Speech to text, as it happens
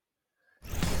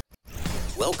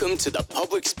Welcome to the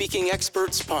Public Speaking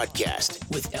Experts Podcast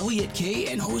with Elliot Kay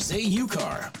and Jose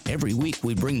Ucar. Every week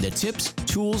we bring the tips,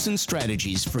 tools, and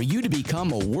strategies for you to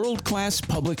become a world-class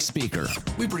public speaker.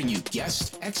 We bring you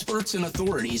guests, experts, and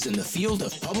authorities in the field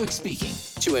of public speaking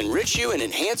to enrich you and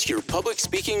enhance your public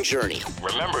speaking journey.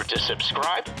 Remember to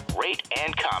subscribe, rate,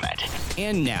 and comment.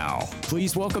 And now,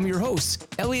 please welcome your hosts,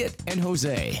 Elliot and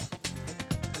Jose.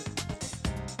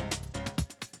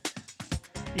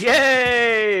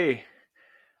 Yay!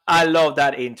 I love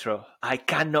that intro. I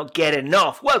cannot get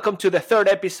enough. Welcome to the third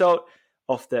episode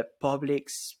of the Public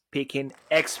Speaking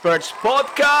Experts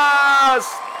Podcast.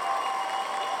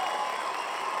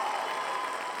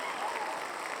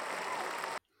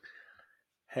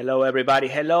 Hello, everybody.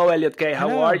 Hello, Elliot Kay.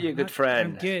 How are you, good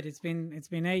friend? I'm good. It's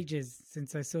been ages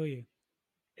since I saw you.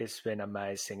 It's been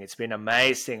amazing. It's been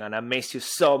amazing, and I missed you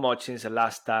so much since the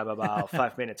last time, about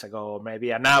 5 minutes ago, or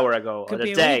maybe an hour ago, or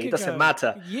the day. It doesn't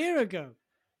matter. A year ago.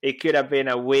 It could have been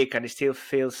a week, and it still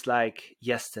feels like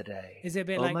yesterday. Is it a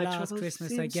bit like last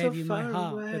Christmas I gave you my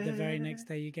heart, but the very next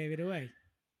day you gave it away?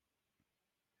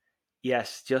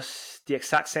 Yes, just the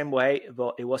exact same way,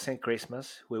 but it wasn't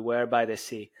Christmas. We were by the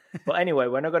sea. But anyway,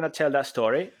 we're not going to tell that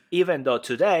story, even though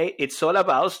today it's all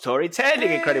about storytelling,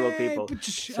 hey, incredible people.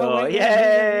 So,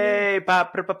 yay! Pa,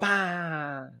 pa, pa,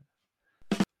 pa.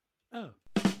 Oh,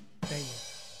 there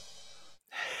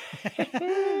you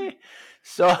go.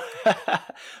 So,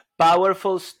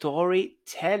 powerful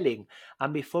storytelling.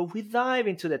 And before we dive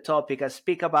into the topic and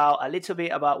speak about a little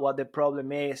bit about what the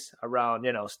problem is around,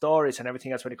 stories and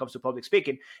everything else when it comes to public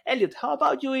speaking, Elliot, how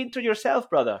about you intro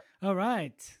yourself, brother? All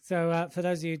right. So for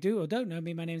those of you who do or don't know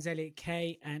me, my name is Elliot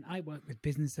Kay, and I work with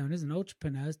business owners and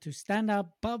entrepreneurs to stand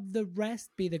above the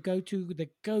rest, be the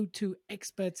go-to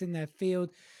experts in their field.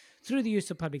 Through the use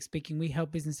of public speaking, we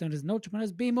help business owners and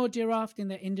entrepreneurs be more giraffe in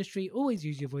their industry. Always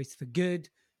use your voice for good,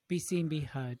 be seen, be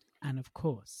heard, and of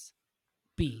course,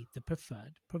 be the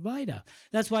preferred provider.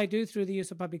 That's what I do through the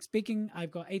use of public speaking. I've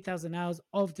got 8,000 hours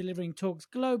of delivering talks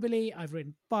globally. I've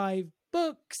written 5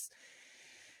 books.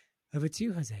 Over to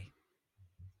you, Jose.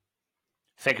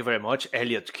 Thank you very much,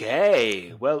 Elliot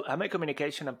Kay. Well, I'm a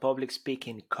communication and public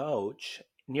speaking coach,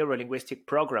 neuro-linguistic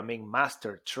programming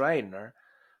master trainer,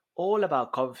 all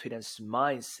about confidence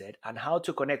mindset and how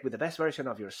to connect with the best version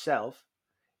of yourself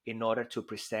in order to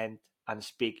present and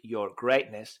speak your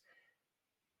greatness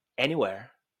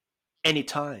anywhere,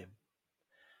 anytime.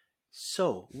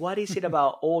 So, what is it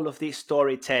about all of this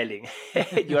storytelling?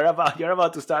 You're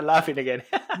about to start laughing again.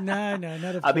 No,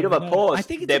 not a bit of a pause. I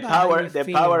think it's the power of the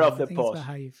pause. It's about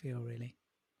how you feel, really.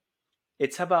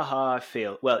 It's about how I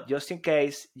feel. Well, just in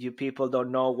case you people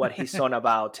don't know what he's on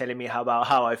about, telling me about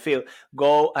how I feel,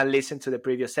 go and listen to the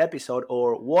previous episode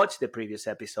or watch the previous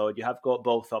episode. You have got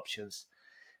both options,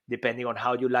 depending on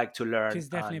how you like to learn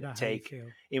and take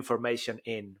information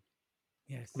in.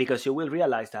 Yes. Because you will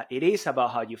realize that it is about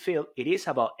how you feel. It is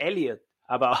about Elliot,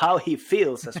 about how he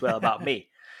feels as well about me.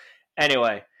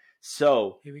 Anyway,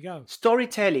 so here we go.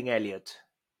 Storytelling, Elliot.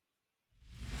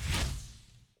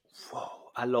 Whoa,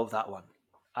 I love that one.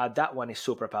 That one is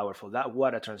super powerful.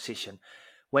 What a transition.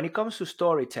 When it comes to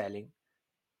storytelling,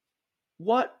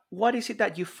 what is it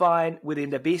that you find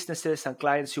within the businesses and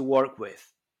clients you work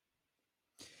with?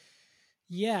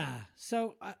 Yeah.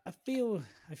 So I feel,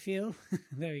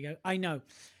 there we go. I know.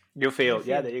 You feel.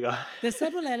 Yeah, there you go. There's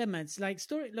several elements like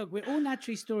story. Look, we're all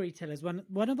naturally storytellers.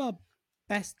 One of our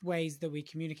best ways that we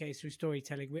communicate is through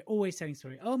storytelling. We're always telling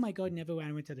story. Oh my God, never when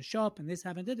I went to the shop and this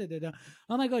happened. Da, da, da, da.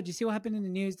 Oh my God, you see what happened in the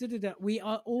news? Da, da, da. We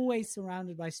are always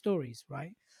surrounded by stories,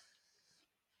 right?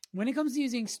 When it comes to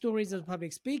using stories as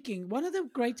public speaking, one of the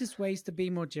greatest ways to be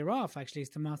more giraffe actually is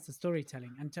to master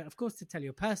storytelling and of course to tell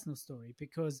your personal story,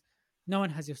 because no one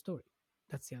has your story.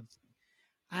 That's the other thing.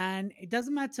 And it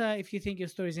doesn't matter if you think your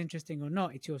story is interesting or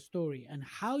not. It's your story, and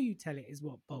how you tell it is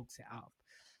what bulks it up.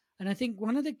 And I think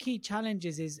one of the key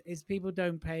challenges is people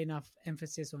don't pay enough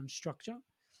emphasis on structure.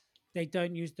 They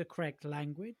don't use the correct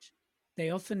language.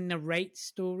 They often narrate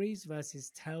stories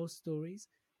versus tell stories.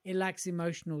 It lacks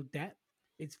emotional depth.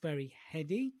 It's very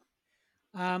heady.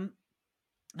 And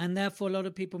therefore, a lot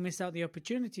of people miss out the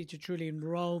opportunity to truly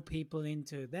enroll people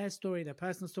into their story, their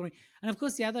personal story. And of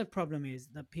course, the other problem is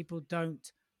that people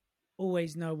don't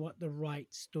always know what the right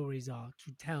stories are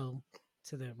to tell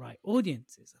to the right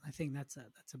audiences. And I think that's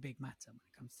a big matter when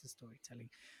it comes to storytelling.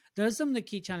 Those are some of the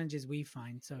key challenges we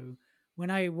find. So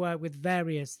when I work with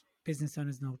various business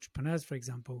owners and entrepreneurs, for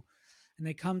example, and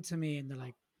they come to me and they're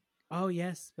like, oh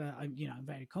yes, but I'm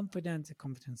very confident.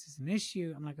 Confidence is an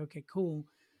issue. I'm like, okay, cool.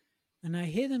 And I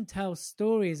hear them tell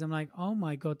stories. I'm like, oh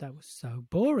my God, that was so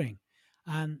boring.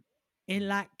 It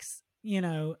lacks,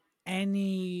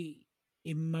 any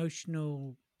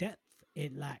emotional depth.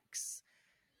 It lacks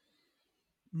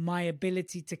my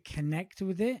ability to connect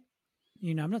with it.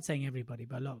 I'm not saying everybody,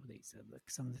 but a lot of these are like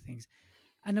some of the things.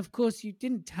 And of course, you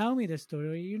didn't tell me the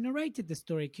story, you narrated the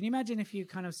story. Can you imagine if you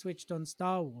kind of switched on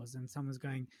Star Wars and someone's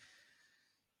going,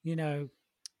 you know,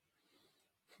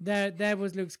 there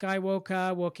was Luke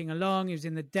Skywalker walking along. He was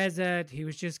in the desert. He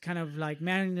was just kind of like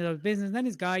managing his business. And then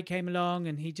his guy came along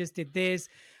and he just did this.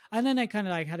 And then they kind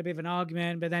of like had a bit of an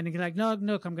argument. But then he's like, no,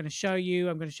 look, I'm going to show you.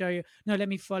 I'm going to show you. No, let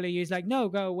me follow you. He's like, no,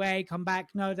 go away. Come back.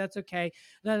 No, that's okay.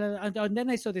 And then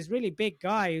they saw this really big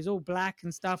guy who's all black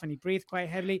and stuff. And he breathed quite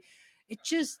heavily. It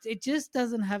just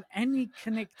doesn't have any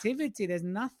connectivity. There's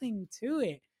nothing to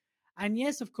it. And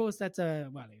yes, of course, it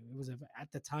was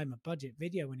at the time a budget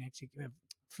video when it actually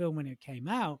film when it came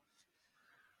out.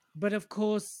 But of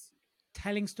course,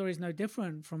 telling stories no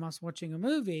different from us watching a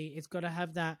movie. It's got to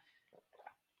have that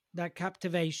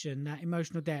captivation, that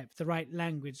emotional depth, the right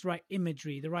language, the right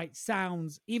imagery, the right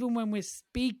sounds. Even when we're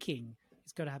speaking,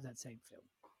 it's got to have that same feel.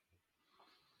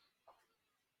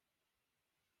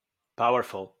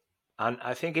 Powerful. And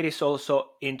I think it is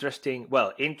also interesting,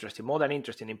 more than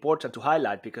interesting, important to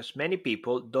highlight, because many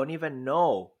people don't even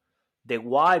know the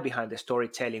why behind the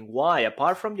storytelling. Why?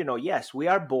 Apart from, yes, we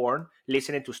are born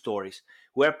listening to stories.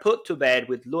 We're put to bed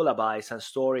with lullabies and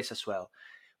stories as well.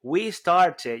 We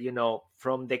started,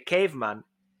 from the caveman,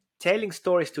 telling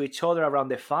stories to each other around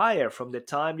the fire from the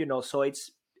time, so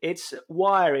it's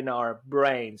wired in our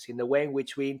brains, in the way in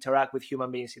which we interact with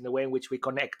human beings, in the way in which we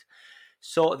connect.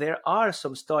 So there are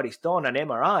some studies done on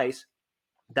MRIs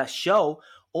that show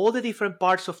all the different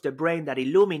parts of the brain that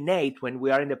illuminate when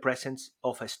we are in the presence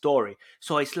of a story.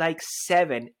 So it's like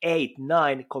 7, 8,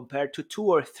 9 compared to 2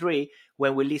 or 3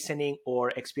 when we're listening or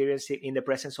experiencing in the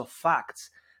presence of facts.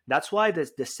 That's why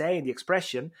there's the saying, the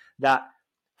expression that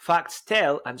facts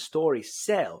tell and stories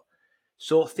sell.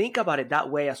 So think about it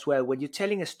that way as well. When you're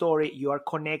telling a story, you are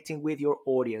connecting with your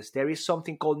audience. There is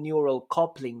something called neural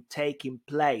coupling taking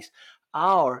place.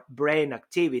 Our brain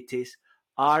activities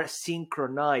are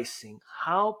synchronizing.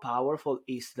 How powerful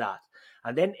is that?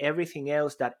 And then everything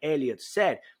else that Elliot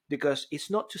said, because it's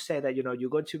not to say that, you're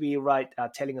going to be right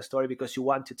at telling a story because you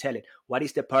want to tell it. What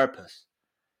is the purpose?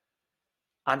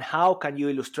 And how can you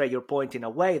illustrate your point in a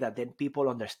way that then people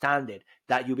understand it,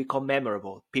 that you become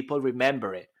memorable, people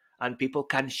remember it, and people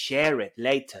can share it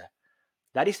later?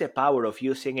 That is the power of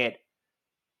using it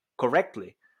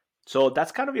correctly. So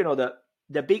that's kind of,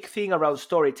 the big thing around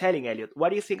storytelling, Elliot. What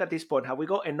do you think at this point? Have we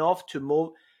got enough to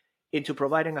move into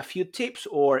providing a few tips,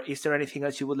 or is there anything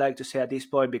else you would like to say at this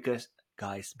point? Because,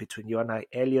 guys, between you and I,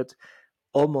 Elliot,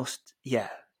 almost,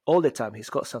 all the time he's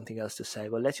got something else to say.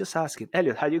 Well, let's just ask him.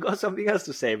 Elliot, have you got something else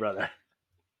to say, brother?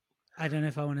 I don't know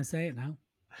if I want to say it now.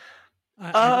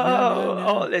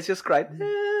 No. Let's just cry.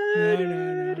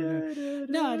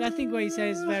 No, I think what you say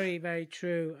is very, very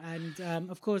true. And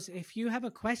of course, if you have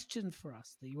a question for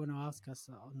us that you want to ask us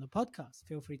on the podcast,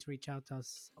 feel free to reach out to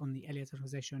us on the Elliot and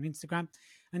Jose Show on Instagram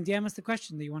and DM us the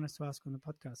question that you want us to ask on the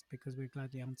podcast, because we'll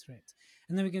gladly answer it.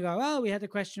 And then we can go, we had a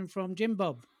question from Jim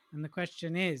Bob, and the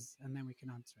question is, and then we can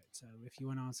answer it. So if you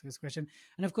want to ask us a question,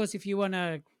 and of course, if you want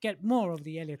to get more of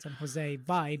the Elliot and Jose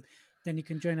vibe, then you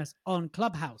can join us on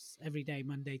Clubhouse every day,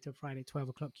 Monday to Friday, 12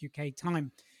 o'clock UK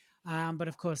time. But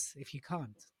of course, if you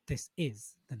can't, this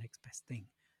is the next best thing,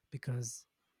 because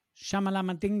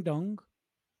Shamalama Ding Dong,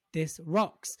 this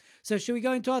rocks. So should we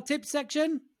go into our tips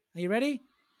section? Are you ready?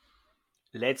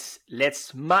 Let's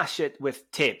smash it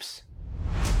with tips.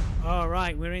 All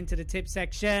right, we're into the tip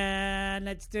section.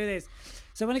 Let's do this.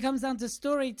 So when it comes down to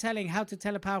storytelling, how to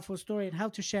tell a powerful story and how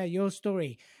to share your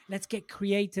story, let's get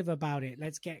creative about it.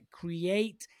 Let's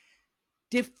create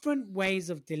different ways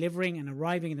of delivering and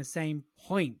arriving at the same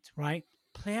point, right?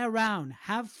 Play around,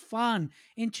 have fun,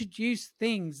 introduce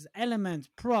things, elements,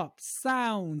 props,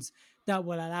 sounds that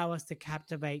will allow us to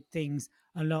captivate things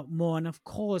a lot more. And of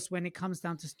course, when it comes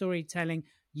down to storytelling,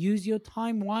 use your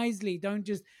time wisely. Don't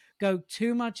just go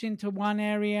too much into one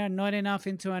area, not enough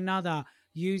into another.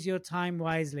 Use your time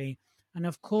wisely. And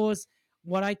of course,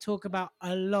 what I talk about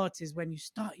a lot is when you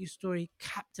start your story,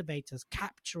 captivate us,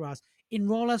 capture us,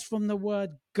 enroll us from the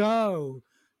word go.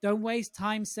 Don't waste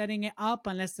time setting it up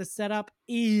unless the setup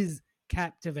is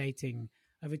captivating.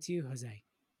 Over to you, Jose.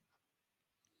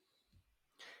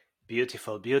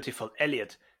 Beautiful, beautiful.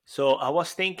 Elliot, so I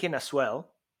was thinking as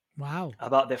well Wow.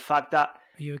 about the fact that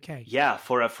Are you okay? Yeah,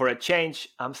 for a change,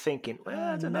 I'm thinking,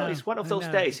 well, I don't know. It's one of those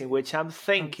days in which I'm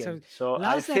thinking. So I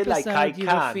Last feel like I episode you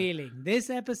were can. feeling.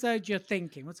 This episode you're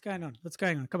thinking. What's going on? What's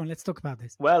going on? Come on, let's talk about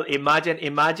this. Well, imagine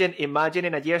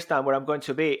in a year's time where I'm going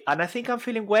to be. And I think I'm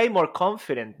feeling way more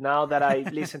confident now that I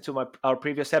listened to our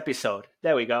previous episode.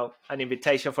 There we go. An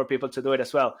invitation for people to do it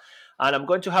as well. And I'm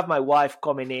going to have my wife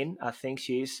coming in. I think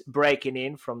she's breaking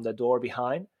in from the door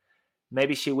behind.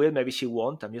 Maybe she will, maybe she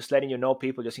won't. I'm just letting you know,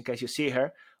 people, just in case you see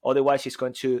her. Otherwise, she's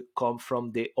going to come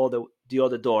from the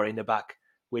other door in the back,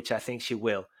 which I think she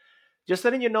will. Just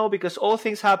letting you know, because all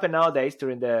things happen nowadays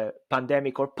during the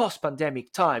pandemic or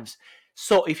post-pandemic times.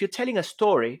 So if you're telling a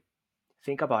story,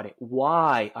 think about it.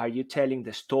 Why are you telling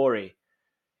the story?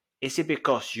 Is it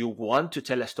because you want to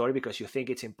tell a story because you think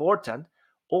it's important,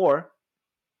 or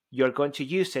you're going to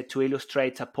use it to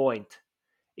illustrate a point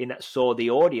so the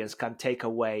audience can take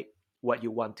away what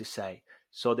you want to say?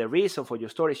 So the reason for your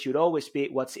story should always be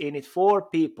what's in it for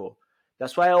people.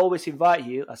 That's why I always invite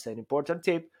you, as an important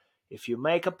tip, if you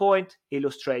make a point,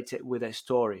 illustrate it with a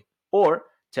story, or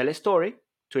tell a story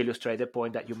to illustrate the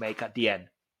point that you make at the end.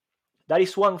 That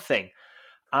is one thing.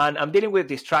 And I'm dealing with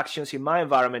distractions in my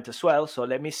environment as well. So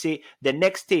let me see. The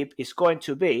next tip is going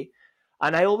to be,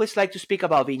 and I always like to speak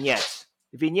about vignettes.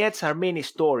 Vignettes are mini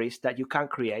stories that you can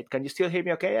create. Can you still hear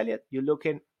me okay, Elliot? You're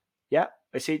looking, yeah?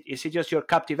 Is it just you're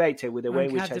captivated with the way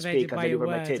in which I speak and deliver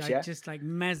my tips, yeah? I'm just like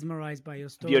mesmerized by your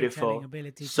storytelling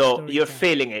ability. So you're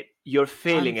feeling it. You're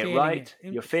feeling it, right?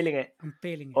 You're feeling it. I'm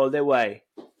feeling it. All the way.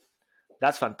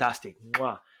 That's fantastic.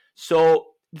 Mwah. So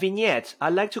vignettes,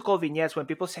 I like to call vignettes when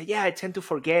people say, yeah, I tend to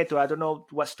forget, or I don't know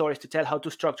what stories to tell, how to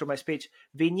structure my speech.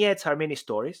 Vignettes are mini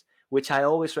stories, which I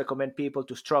always recommend people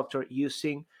to structure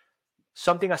using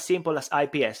something as simple as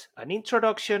IPS, an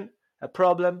introduction, a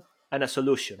problem, and a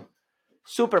solution.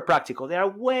 Super practical. There are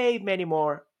way many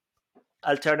more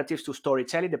alternatives to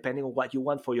storytelling depending on what you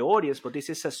want for your audience, but this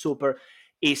is a super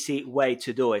easy way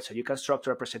to do it. So you can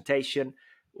structure a presentation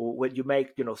when you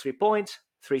make 3 points,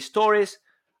 3 stories,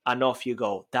 and off you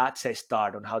go. That's a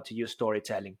start on how to use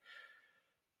storytelling.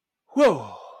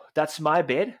 Whoa, that's my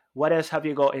bit. What else have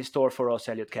you got in store for us,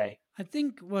 Elliot Kay? I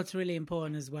think what's really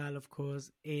important as well, of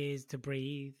course, is to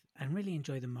breathe and really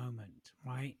enjoy the moment,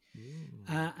 right?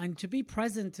 And to be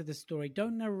present to the story.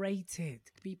 Don't narrate it.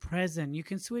 Be present. You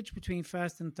can switch between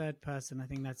first and third person. I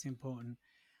think that's important.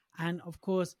 And of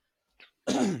course,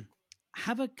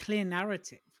 have a clear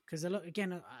narrative. Because I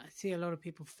see a lot of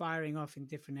people firing off in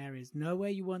different areas. Know where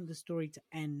you want the story to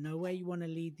end. Know where you want to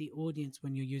lead the audience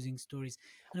when you're using stories.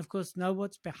 And of course, know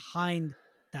what's behind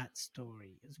that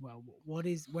story as well.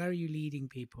 Where are you leading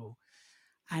people?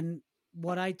 And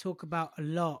what I talk about a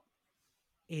lot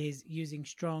is using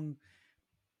strong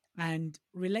and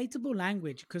relatable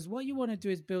language, because what you want to do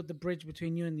is build the bridge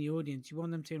between you and the audience. You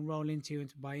want them to enroll into you and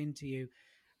to buy into you.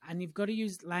 And you've got to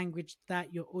use language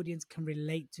that your audience can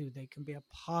relate to. They can be a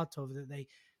part of, that they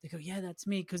go, yeah, that's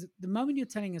me. Because the moment you're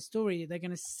telling a story, they're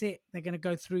going to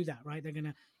go through that, right? They're going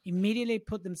to immediately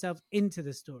put themselves into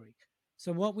the story.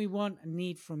 So what we want and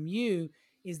need from you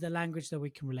is the language that we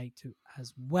can relate to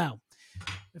as well.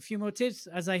 A few more tips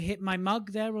as I hit my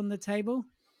mug there on the table.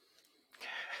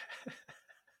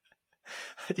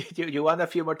 You want a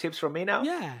few more tips from me now?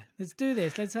 Yeah, let's do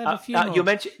this. Let's have a few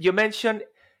more. You mentioned,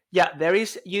 yeah, there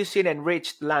is using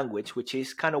enriched language, which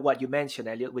is kind of what you mentioned,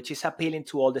 Elliot, which is appealing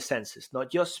to all the senses,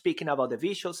 not just speaking about the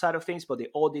visual side of things, but the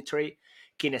auditory,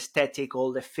 kinesthetic,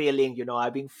 all the feeling.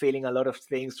 I've been feeling a lot of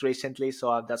things recently,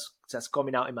 so that's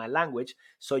coming out in my language.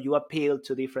 So you appeal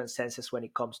to different senses when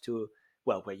it comes to,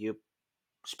 where you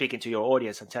speaking to your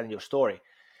audience and telling your story.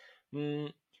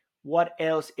 What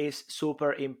else is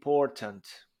super important?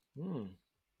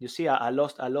 You see, I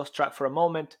lost track for a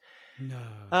moment.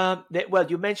 No.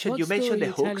 You mentioned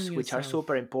the hooks, which are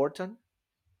super important.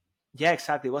 Yeah,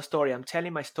 exactly. What story? I'm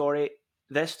telling my story,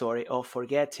 the story of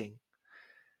forgetting.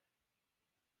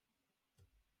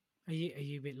 Are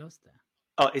you a bit lost there?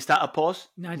 Oh, is that a pause?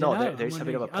 No, there's a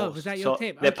bit of a pause. Oh, was that your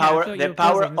tip? The power of the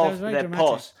dramatic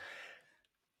pause.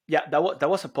 Yeah, that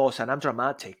was a pause, and I'm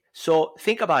dramatic. So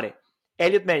think about it.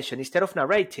 Elliot mentioned, instead of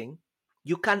narrating,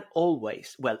 you can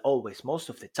always, most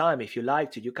of the time, if you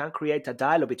like to, you can create a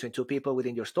dialogue between two people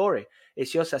within your story. It's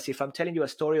just as if I'm telling you a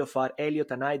story of what Elliot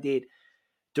and I did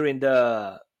during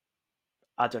when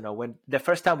the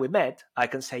first time we met. I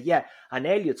can say, yeah, and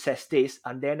Elliot says this,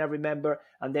 and then I remember,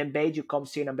 and then Beiju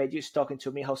comes in, and Beiju is talking to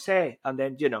me, Jose, and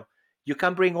then, you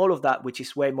can bring all of that, which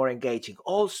is way more engaging.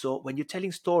 Also, when you're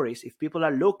telling stories, if people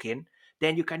are looking,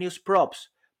 then you can use props.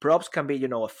 Props can be,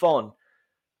 a phone,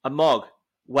 a mug,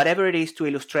 whatever it is to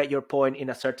illustrate your point in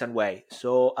a certain way.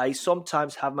 So I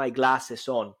sometimes have my glasses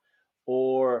on,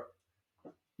 or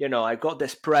I got the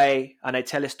spray and I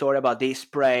tell a story about this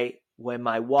spray when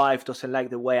my wife doesn't like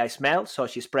the way I smell, so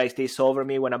she sprays this over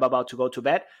me when I'm about to go to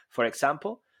bed, for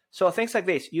example. So things like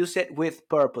this, use it with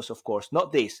purpose, of course,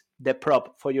 not this, the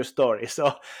prop for your story.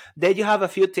 So there you have a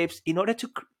few tips in order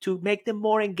to make them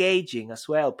more engaging as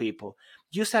well, people.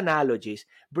 Use analogies,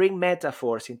 bring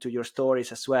metaphors into your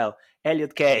stories as well.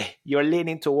 Elliot Kay, you're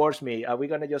leaning towards me. Are we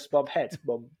going to just bump heads?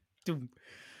 Boom.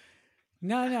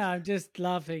 No, I'm just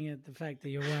laughing at the fact that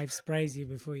your wife sprays you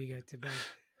before you go to bed.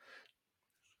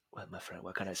 Well, my friend,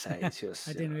 what can I say? It's just,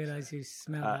 I didn't realize you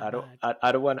smell I that don't bad.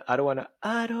 I don't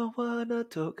want to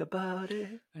talk about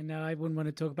it. I know I wouldn't want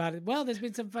to talk about it. Well, there's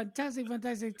been some fantastic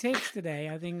tips today.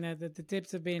 I think that the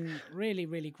tips have been really,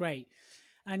 really great.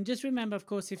 And just remember, of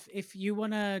course, if you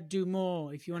want to do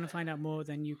more, if you want to find out more,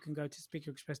 then you can go to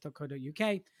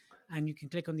speakerexpress.co.uk and you can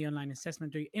click on the online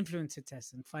assessment, do your influencer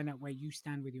test and find out where you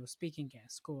stand with your speaking, get a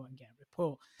score and get a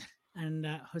report. And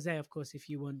Jose, of course, if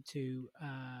you want to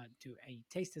do a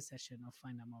taster session or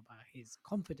find out more about his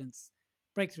confidence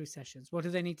breakthrough sessions, what do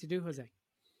they need to do, Jose?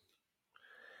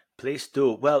 Please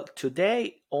do. Well,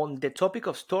 today on the topic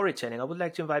of storytelling, I would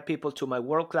like to invite people to my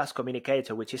World Class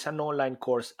Communicator, which is an online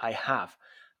course I have.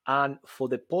 And for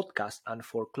the podcast and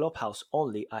for Clubhouse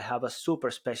only, I have a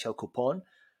super special coupon,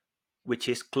 which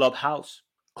is Clubhouse.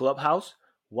 Clubhouse,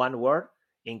 one word,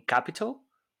 in capital.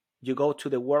 You go to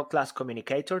the World Class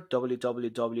Communicator,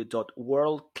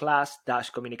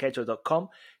 www.worldclass-communicator.com.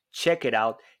 Check it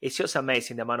out. It's just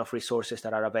amazing the amount of resources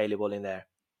that are available in there.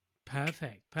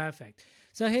 Perfect.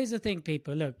 So here's the thing,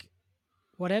 people. Look,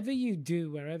 whatever you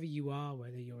do, wherever you are,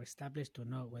 whether you're established or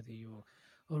not, whether you're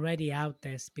already out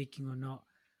there speaking or not,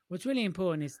 what's really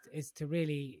important is to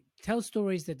really tell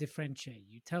stories that differentiate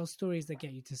you. Tell stories that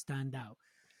get you to stand out.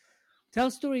 Tell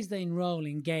stories that enroll,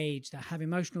 engage, that have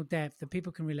emotional depth that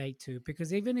people can relate to.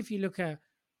 Because even if you look at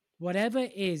whatever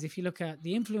it is, if you look at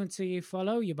the influencer you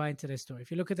follow, you buy into their story.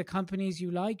 If you look at the companies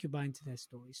you like, you buy into their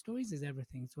story. Stories is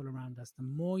everything. It's all around us. The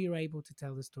more you're able to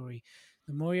tell the story,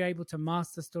 the more you're able to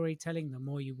master storytelling, the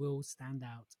more you will stand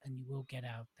out and you will get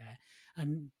out there.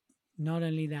 And not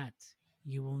only that,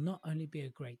 you will not only be a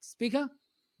great speaker,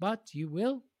 but you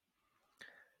will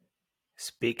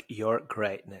speak your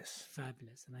greatness.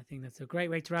 Fabulous. And I think that's a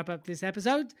great way to wrap up this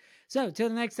episode. So till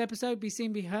the next episode, be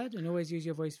seen, be heard, and always use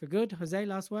your voice for good. Jose,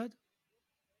 last word?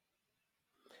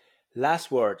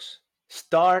 Last words.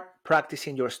 Start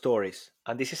practicing your stories.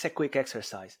 And this is a quick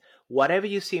exercise. Whatever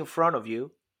you see in front of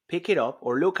you, pick it up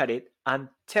or look at it and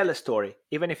tell a story,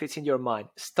 even if it's in your mind.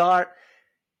 Start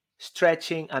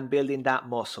stretching and building that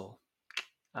muscle.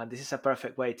 And this is a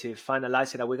perfect way to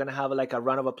finalize it. Are we going to have like a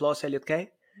round of applause, Elliot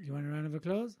Kay? You want a round of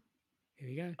applause? Here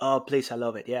we go. Oh, please. I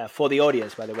love it. Yeah. For the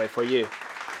audience, by the way, for you.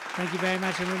 Thank you very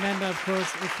much. And remember, of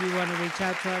course, if you want to reach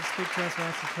out to us, speak to us, or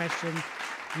ask a question,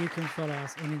 you can follow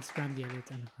us on Instagram, The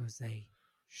Elliot and Jose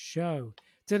Show.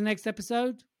 Till the next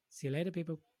episode. See you later,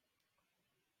 people.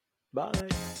 Bye.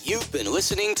 You've been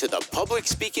listening to the Public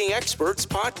Speaking Experts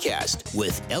Podcast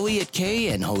with Elliot Kay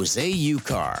and Jose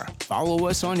Ucar. Follow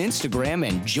us on Instagram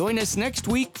and join us next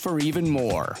week for even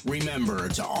more. Remember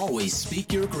to always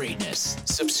speak your greatness.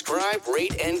 Subscribe,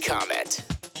 rate, and comment.